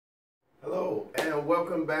and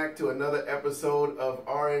welcome back to another episode of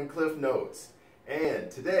RN Cliff Notes.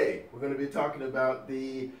 And today we're going to be talking about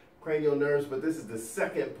the cranial nerves, but this is the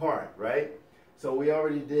second part, right? So we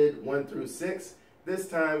already did 1 through 6. This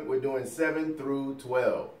time we're doing 7 through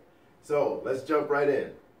 12. So let's jump right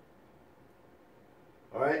in.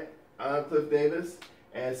 All right, I'm Cliff Davis,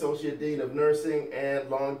 and Associate Dean of Nursing and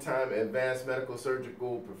longtime advanced medical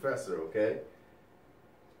surgical professor, okay?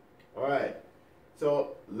 All right,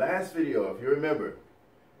 so last video, if you remember,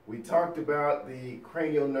 we talked about the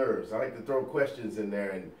cranial nerves. I like to throw questions in there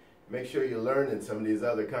and make sure you're learning some of these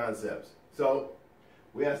other concepts. So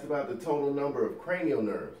we asked about the total number of cranial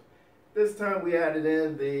nerves. This time we added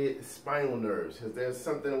in the spinal nerves because there's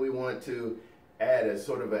something we want to add as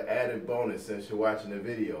sort of an added bonus since you're watching the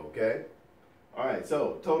video, okay? All right,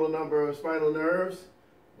 so total number of spinal nerves,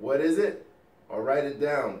 what is it? Or write it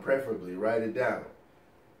down, preferably write it down.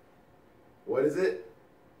 What is it?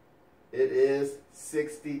 It is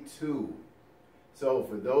 62. So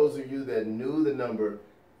for those of you that knew the number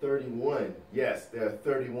 31, yes, there are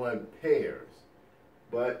 31 pairs,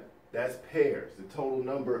 but that's pairs. The total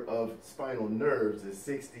number of spinal nerves is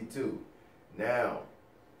 62. Now,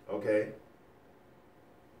 okay,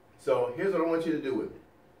 so here's what I want you to do with me.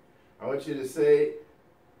 I want you to say,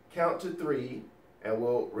 count to 3, and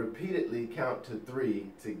we'll repeatedly count to 3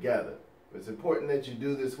 together. It's important that you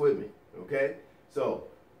do this with me, okay? So,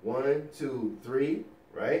 1, 2, 3,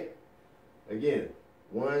 right? Again,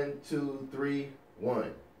 1, 2, 3,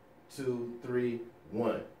 1, 2, 3,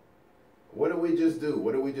 1. What did we just do?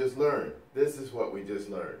 What did we just learn? This is what we just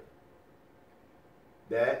learned.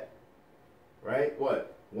 That, right?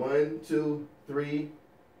 What? 1, 2, 3,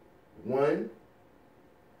 1,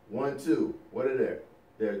 1, 2. What are there?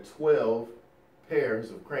 There are 12 pairs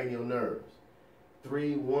of cranial nerves.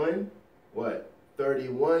 3, 1, what?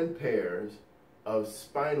 31 pairs of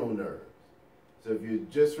spinal nerves. So if you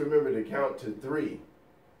just remember to count to 3,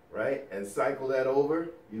 right, and cycle that over,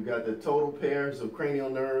 you got the total pairs of cranial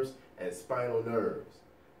nerves and spinal nerves.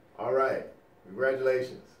 All right,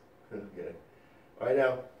 congratulations. Okay. All right,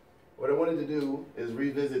 now, what I wanted to do is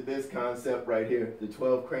revisit this concept right here, the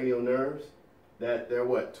 12 cranial nerves, that they're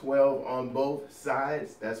what, 12 on both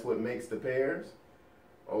sides? That's what makes the pairs.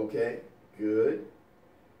 Okay, good.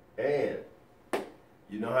 And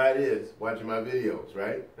you know how it is watching my videos,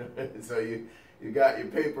 right? So you got your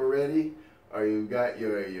paper ready, or you got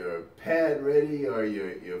your pad ready, or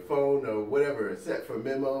your phone, or whatever, set for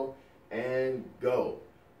memo, and go.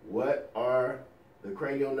 What are the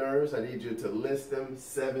cranial nerves? I need you to list them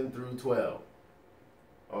 7 through 12.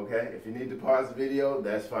 Okay, if you need to pause the video,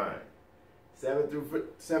 that's fine. 7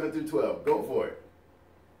 through 12, go for it.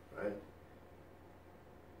 Right?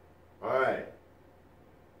 All right.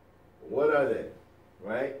 What are they?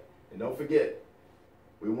 Right? And don't forget,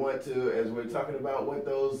 we want to, as we're talking about what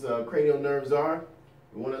those cranial nerves are,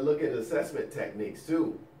 we want to look at assessment techniques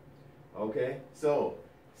too. Okay? So,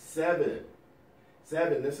 7.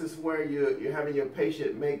 7, this is where you're having your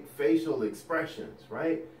patient make facial expressions,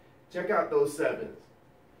 right? Check out those 7s.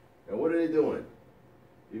 And what are they doing?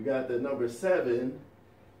 You've got the number 7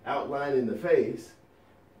 outlined in the face.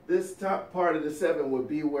 This top part of the 7 would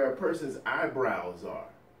be where a person's eyebrows are,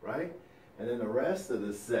 right? And then the rest of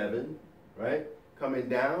the 7, right, coming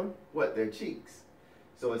down, what? Their cheeks.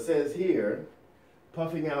 So it says here,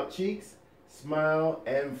 puffing out cheeks, smile,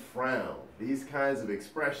 and frown. These kinds of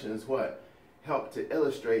expressions, what? Help to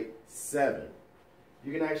illustrate 7.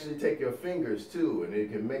 You can actually take your fingers too, and you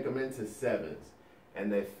can make them into 7s.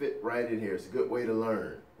 And they fit right in here. It's a good way to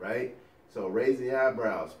learn, right? So raise the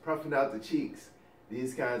eyebrows, puffing out the cheeks,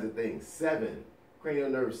 these kinds of things. 7, cranial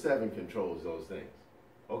nerve 7 controls those things.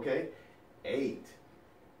 Okay? 8.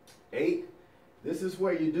 8, this is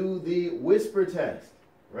where you do the whisper test,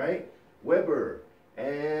 right? Weber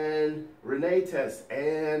and Renee test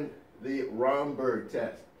and the Romberg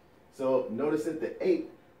test. So notice that the 8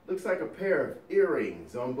 looks like a pair of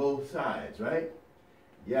earrings on both sides, right?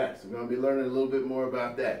 Yes, we're going to be learning a little bit more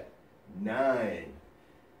about that. 9.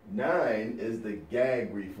 9 is the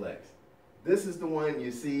gag reflex. This is the one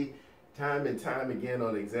you see time and time again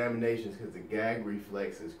on examinations because the gag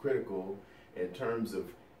reflex is critical in terms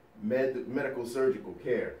of medical surgical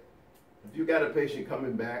care. If you've got a patient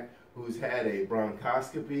coming back who's had a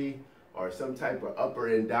bronchoscopy or some type of upper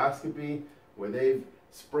endoscopy where they've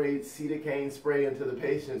sprayed lidocaine spray into the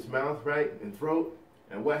patient's mouth, right, and throat,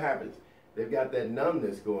 and what happens? They've got that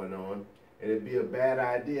numbness going on, and it'd be a bad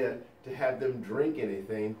idea to have them drink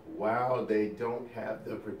anything while they don't have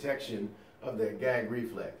the protection of their gag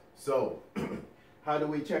reflex. So, how do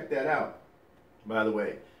we check that out? By the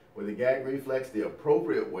way, with the gag reflex, the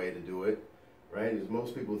appropriate way to do it right? As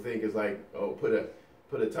most people think it's like, oh, put a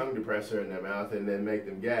tongue depressor in their mouth and then make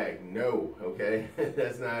them gag. No, okay?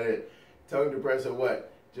 That's not it. Tongue depressor,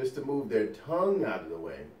 what? Just to move their tongue out of the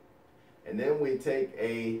way. And then we take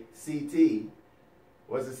a CT.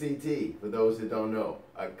 What's a CT? For those that don't know,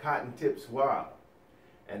 a cotton tip swab.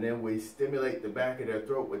 And then we stimulate the back of their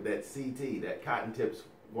throat with that CT, that cotton tip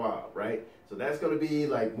swab, right? So that's going to be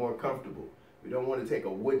like more comfortable. We don't want to take a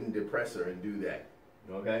wooden depressor and do that,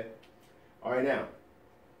 okay? All right, now,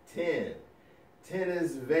 10. 10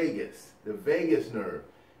 is vagus, the vagus nerve.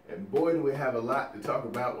 And boy, do we have a lot to talk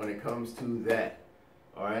about when it comes to that,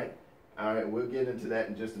 all right? All right, we'll get into that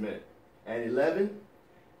in just a minute. And 11,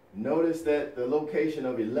 notice that the location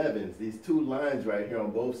of 11s, these two lines right here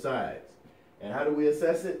on both sides. And how do we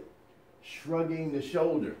assess it? Shrugging the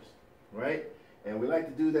shoulders, right? And we like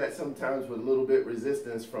to do that sometimes with a little bit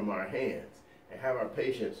resistance from our hands and have our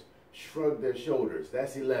patients shrug their shoulders.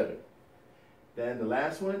 That's 11. Then the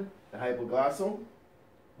last one, the hypoglossal,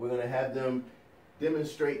 we're going to have them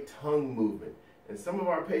demonstrate tongue movement. And some of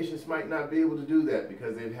our patients might not be able to do that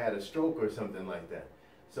because they've had a stroke or something like that.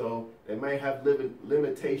 So they might have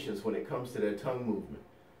limitations when it comes to their tongue movement.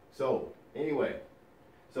 So anyway,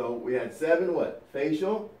 so we had 7 what?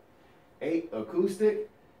 Facial, 8 acoustic,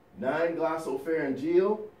 9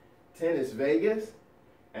 glossopharyngeal, 10 is vagus,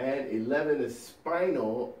 and 11 is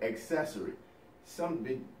spinal accessory.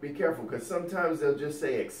 Be careful, because sometimes they'll just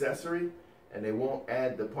say accessory and they won't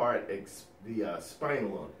add the part, the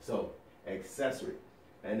spinal on it. So accessory.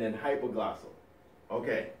 And then hypoglossal.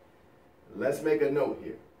 Okay, let's make a note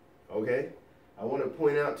here. Okay, I want to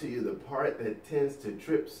point out to you the part that tends to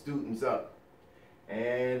trip students up.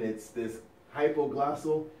 And it's this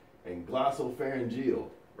hypoglossal and glossopharyngeal,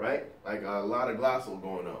 right? Like a lot of glossal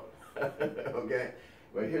going on. Okay,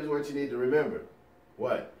 but here's what you need to remember.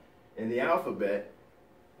 What? In the alphabet,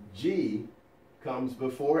 G comes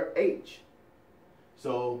before H.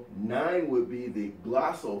 So 9 would be the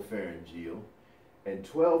glossopharyngeal and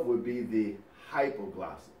 12 would be the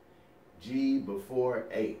hypoglossal. G before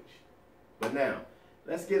H. But now,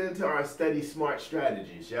 let's get into our study smart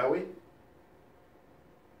strategy, shall we?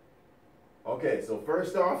 Okay, so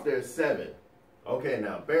first off, there's 7. Okay,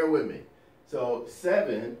 now bear with me. So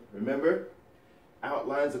 7, remember,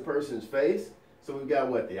 outlines a person's face. So we've got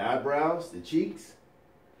what? The eyebrows, the cheeks.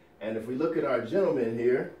 And if we look at our gentleman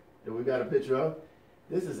here that we got a picture of,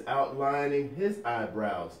 this is outlining his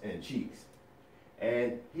eyebrows and cheeks.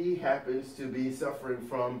 And he happens to be suffering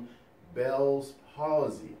from Bell's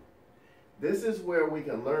palsy. This is where we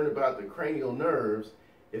can learn about the cranial nerves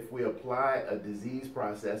if we apply a disease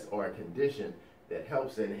process or a condition that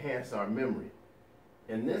helps enhance our memory.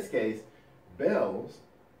 In this case, Bell's,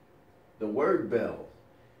 the word Bell's,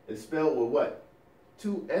 is spelled with what?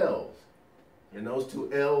 2 L's. And those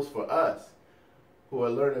 2 L's for us who are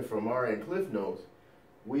learning from RN Cliff Notes,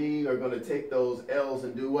 we are going to take those L's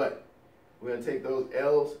and do what? We're going to take those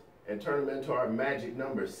L's and turn them into our magic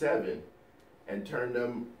number 7 and turn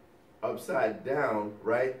them upside down,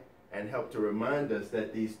 right? And help to remind us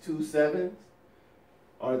that these 2 7s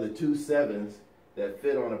are the 2 7s that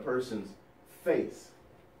fit on a person's face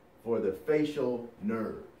for the facial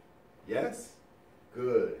nerve. Yes?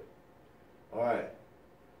 Good. All right.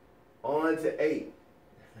 On to 8.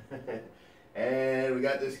 And we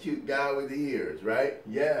got this cute guy with the ears, right?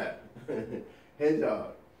 Yeah.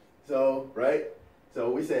 Hedgehog. So, right? So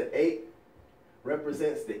we said 8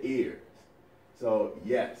 represents the ears. So,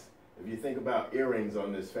 yes. If you think about earrings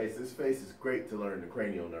on this face is great to learn the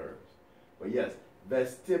cranial nerves. But yes,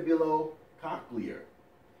 vestibulocochlear.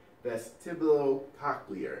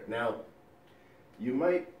 Vestibulocochlear. Now, you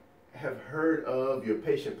might have heard of your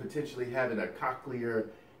patient potentially having a cochlear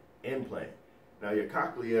implant. Now, your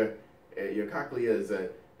cochlea is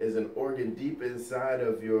an organ deep inside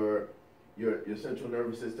of your central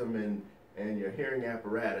nervous system and your hearing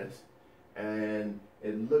apparatus, and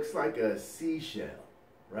it looks like a seashell,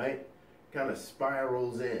 right? Kind of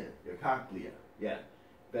spirals in, your cochlea. Yeah,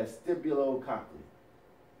 vestibulocochlear.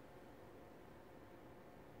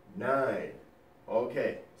 9.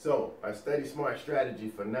 Okay, so our study smart strategy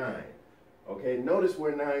for 9. Okay, notice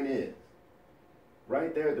where 9 is.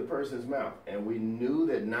 Right there at the person's mouth. And we knew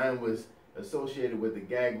that 9 was associated with the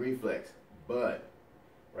gag reflex, but,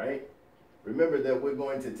 right? Remember that we're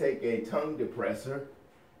going to take a tongue depressor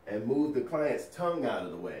and move the client's tongue out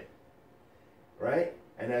of the way, right?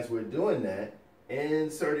 And as we're doing that,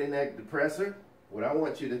 inserting that depressor, what I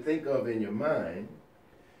want you to think of in your mind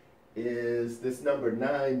is this number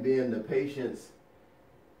 9 being the patient's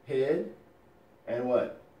head and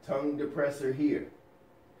what? Tongue depressor here.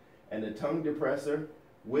 And the tongue depressor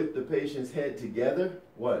with the patient's head together,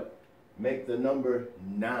 what? make the number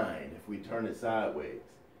 9 if we turn it sideways.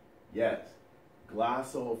 Yes,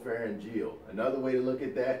 glossopharyngeal. Another way to look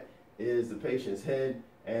at that is the patient's head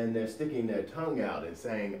and they're sticking their tongue out and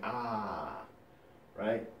saying, ah,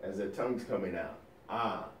 right? As their tongue's coming out,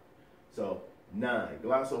 ah. So 9,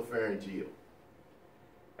 glossopharyngeal.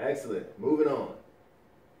 Excellent, moving on.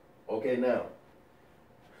 Okay, now,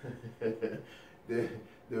 the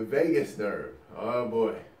vagus nerve, oh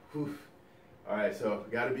boy. Whew. All right, so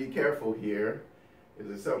got to be careful here.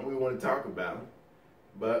 This is something we want to talk about,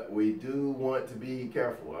 but we do want to be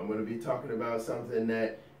careful. I'm going to be talking about something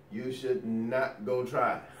that you should not go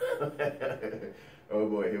try. Oh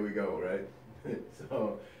boy, here we go, right?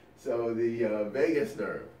 So the vagus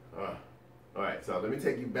nerve. All right, so let me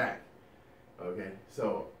take you back. Okay,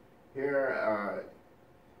 so here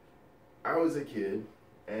I was a kid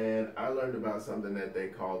and I learned about something that they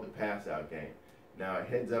call the pass out game. Now,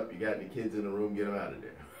 heads up, you got any kids in the room, get them out of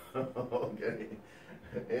there. Okay.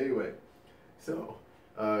 Anyway, so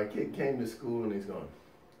a kid came to school and he's going,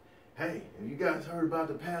 hey, have you guys heard about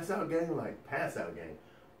the pass out game? Like, pass out game?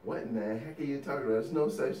 What in the heck are you talking about? There's no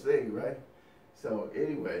such thing, right? So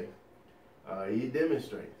anyway, he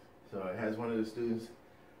demonstrates. So it has one of the students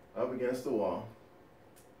up against the wall,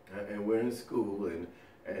 and we're in school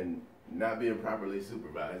and not being properly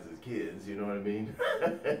supervised as kids, you know what I mean?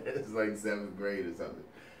 It's like 7th grade or something.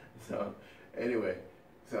 So anyway,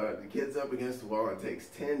 so the kid's up against the wall and takes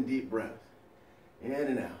 10 deep breaths. In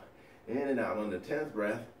and out on the 10th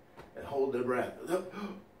breath, and hold the breath.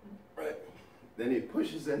 Right. Then he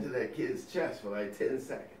pushes into that kid's chest for like 10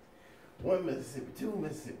 seconds. 1 Mississippi, 2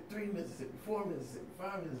 Mississippi, 3 Mississippi, 4 Mississippi,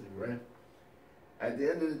 5 Mississippi, right? At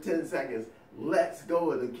the end of the 10 seconds, lets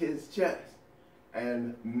go of the kid's chest.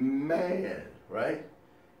 And man, right?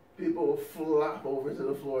 People flop over to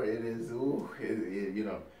the floor. It is, ooh, you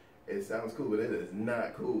know, it sounds cool, but it is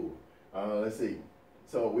not cool. Let's see.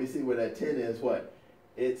 So we see where that 10 is what?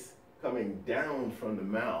 It's coming down from the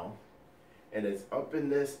mouth, and it's up in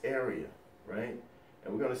this area, right?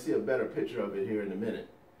 And we're going to see a better picture of it here in a minute.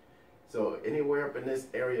 So anywhere up in this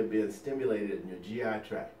area being stimulated in your GI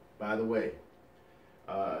tract. By the way,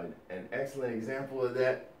 an excellent example of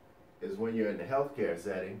that is when you're in the healthcare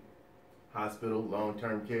setting, hospital,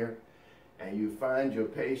 long-term care, and you find your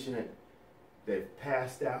patient, they've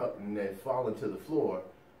passed out and they've fallen to the floor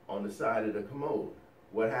on the side of the commode.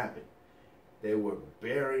 What happened? They were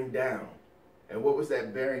bearing down. And what was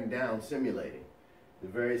that bearing down simulating? The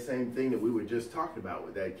very same thing that we were just talking about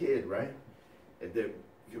with that kid, right? If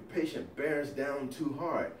your patient bears down too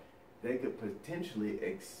hard, they could potentially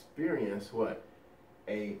experience what?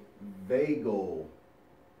 A vagal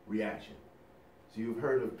reaction. So you've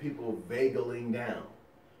heard of people vagaling down,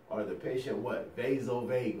 or the patient what?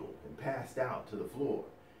 Vasovagal and passed out to the floor.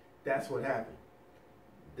 That's what happened.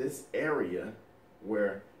 This area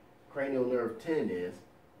where cranial nerve 10 is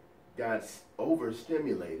got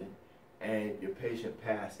overstimulated and your patient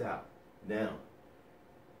passed out. Now,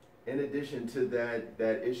 in addition to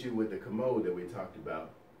that issue with the commode that we talked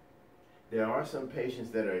about, there are some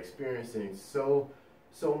patients that are experiencing so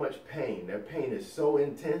much pain. Their pain is so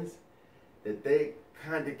intense that they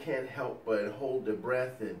kind of can't help but hold their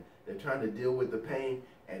breath, and they're trying to deal with the pain,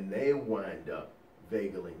 and they wind up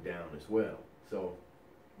vagaling down as well. So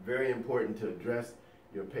very important to address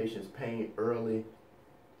your patient's pain early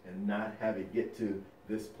and not have it get to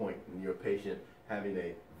this point in your patient having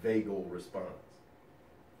a vagal response.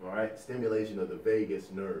 All right, stimulation of the vagus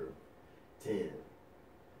nerve, 10.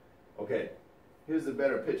 Okay, here's the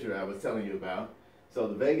better picture I was telling you about. So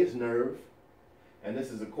the vagus nerve, and this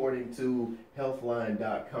is according to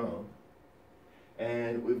healthline.com,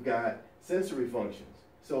 and we've got sensory functions.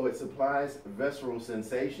 So it supplies visceral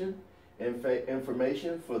sensation,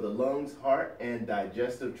 information for the lungs, heart, and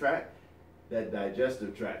digestive tract. That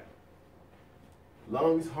digestive tract.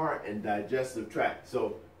 Lungs, heart, and digestive tract.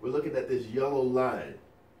 So we're looking at this yellow line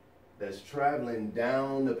that's traveling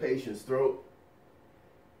down the patient's throat,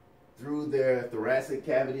 through their thoracic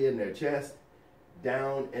cavity in their chest,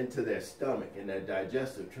 down into their stomach and their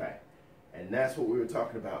digestive tract. And that's what we were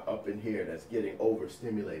talking about up in here that's getting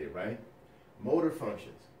overstimulated, right? Motor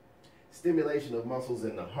functions. Stimulation of muscles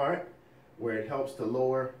in the heart, where it helps to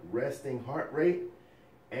lower resting heart rate,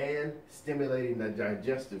 and stimulating the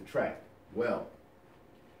digestive tract. Well,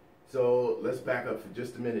 so let's back up for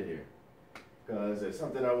just a minute here, because there's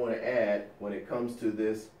something I want to add when it comes to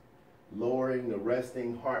this lowering the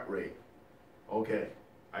resting heart rate. Okay,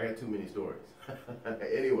 I got too many stories.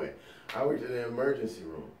 Anyway, I worked in an emergency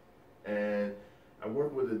room, and I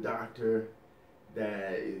worked with a doctor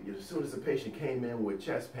that as soon as the patient came in with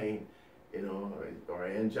chest pain, you know, or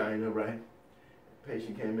angina, right?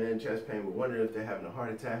 Patient came in, chest pain, we're wondering if they're having a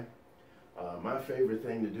heart attack. My favorite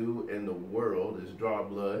thing to do in the world is draw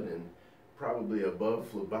blood, and probably above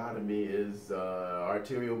phlebotomy is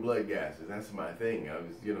arterial blood gases. That's my thing. I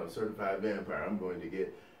was, certified vampire.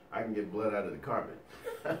 I can get blood out of the carpet.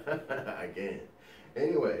 I can.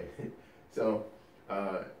 Anyway, so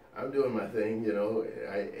I'm doing my thing,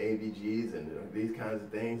 ABGs and these kinds of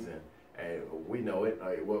things, and we know it,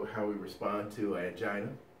 how we respond to angina.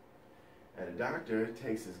 And the doctor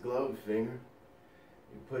takes his gloved finger,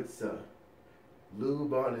 he puts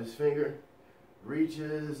lube on his finger,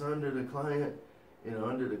 reaches under the client,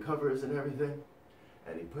 under the covers and everything,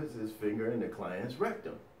 and he puts his finger in the client's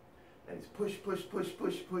rectum. And he's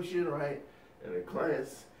pushing, right? And the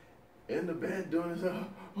client's in the bed doing this,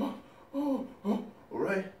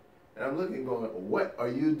 right? And I'm looking going, what are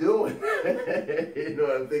you doing?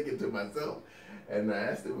 I'm thinking to myself. And I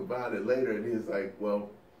asked him about it later, and he's like, well,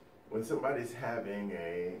 when somebody's having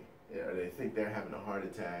they think they're having a heart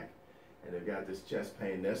attack, and they've got this chest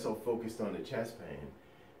pain, they're so focused on the chest pain,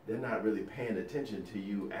 they're not really paying attention to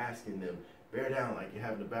you asking them, bear down like you're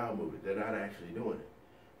having a bowel movement. They're not actually doing it.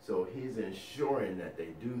 So he's ensuring that they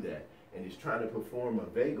do that, and he's trying to perform a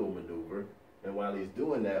vagal maneuver, and while he's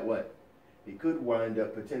doing that, what? He could wind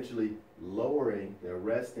up potentially lowering their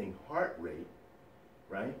resting heart rate,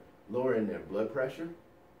 right? Lowering their blood pressure,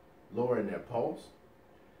 lowering their pulse,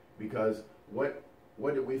 because what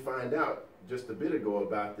did we find out just a bit ago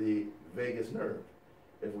about the vagus nerve?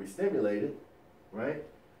 If we stimulate it, right,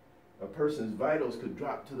 a person's vitals could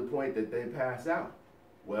drop to the point that they pass out.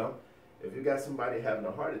 Well, if you got somebody having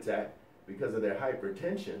a heart attack because of their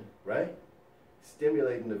hypertension, right,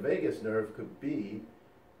 stimulating the vagus nerve could be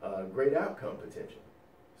a great outcome potential.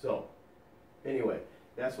 So, anyway,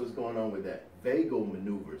 that's what's going on with that. Vagal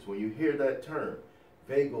maneuvers. When you hear that term,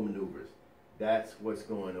 vagal maneuvers, that's what's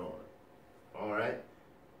going on. All right?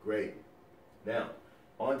 Great. Now,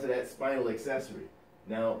 on to that spinal accessory.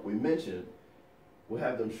 Now, we mentioned we'll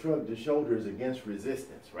have them shrug the shoulders against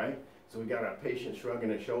resistance, right? So we got our patient shrugging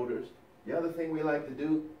their shoulders. The other thing we like to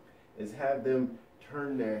do is have them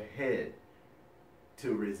turn their head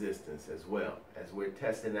to resistance as well, as we're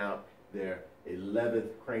testing out their 11th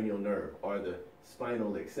cranial nerve, or the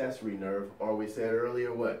spinal accessory nerve, or we said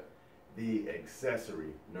earlier what? The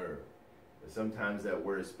accessory nerve. And sometimes that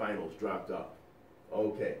word spinal's dropped off.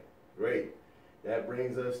 Okay, great. That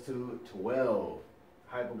brings us to 12,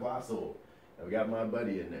 hypoglossal. And we got my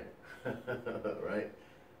buddy in there, right?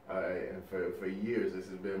 And for years, this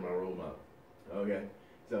has been my role model. Okay,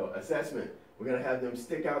 so assessment. We're going to have them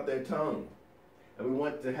stick out their tongue. And we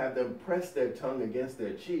want to have them press their tongue against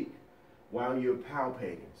their cheek while you're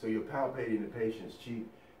palpating. So you're palpating the patient's cheek,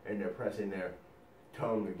 and they're pressing their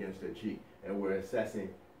tongue against their cheek. And we're assessing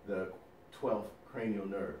the 12th cranial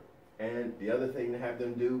nerve. And the other thing to have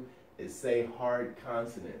them do is say hard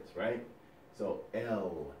consonants, right? So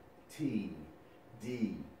L, T,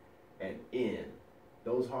 D, and N.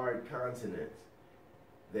 Those hard consonants,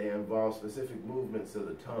 they involve specific movements of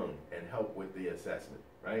the tongue and help with the assessment,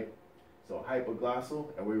 right? So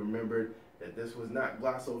hypoglossal, and we remembered that this was not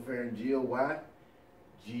glossopharyngeal. Why?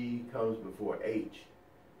 G comes before H.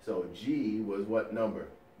 So G was what number?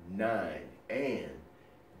 9. And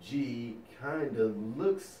G kind of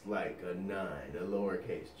looks like a 9, a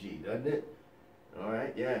lowercase g, doesn't it? All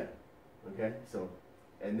right, yeah. Okay, so,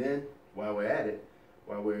 and then while we're at it,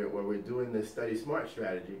 while we're doing this study smart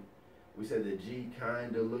strategy, we said that G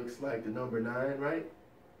kind of looks like the number 9, right?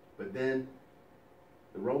 But then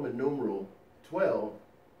the Roman numeral 12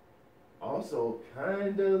 also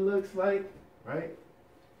kind of looks like, right?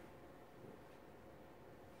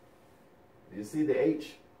 You see the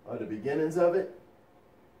H are the beginnings of it?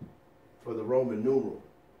 For the Roman numeral,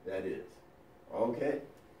 that is. Okay?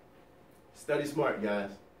 Study smart,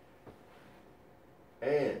 guys.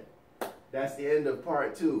 And that's the end of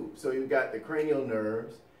part 2. So you've got the cranial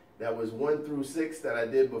nerves. That was 1 through 6 that I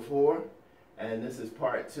did before. And this is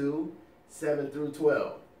part 2, 7 through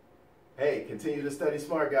 12. Hey, continue to study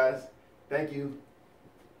smart, guys. Thank you.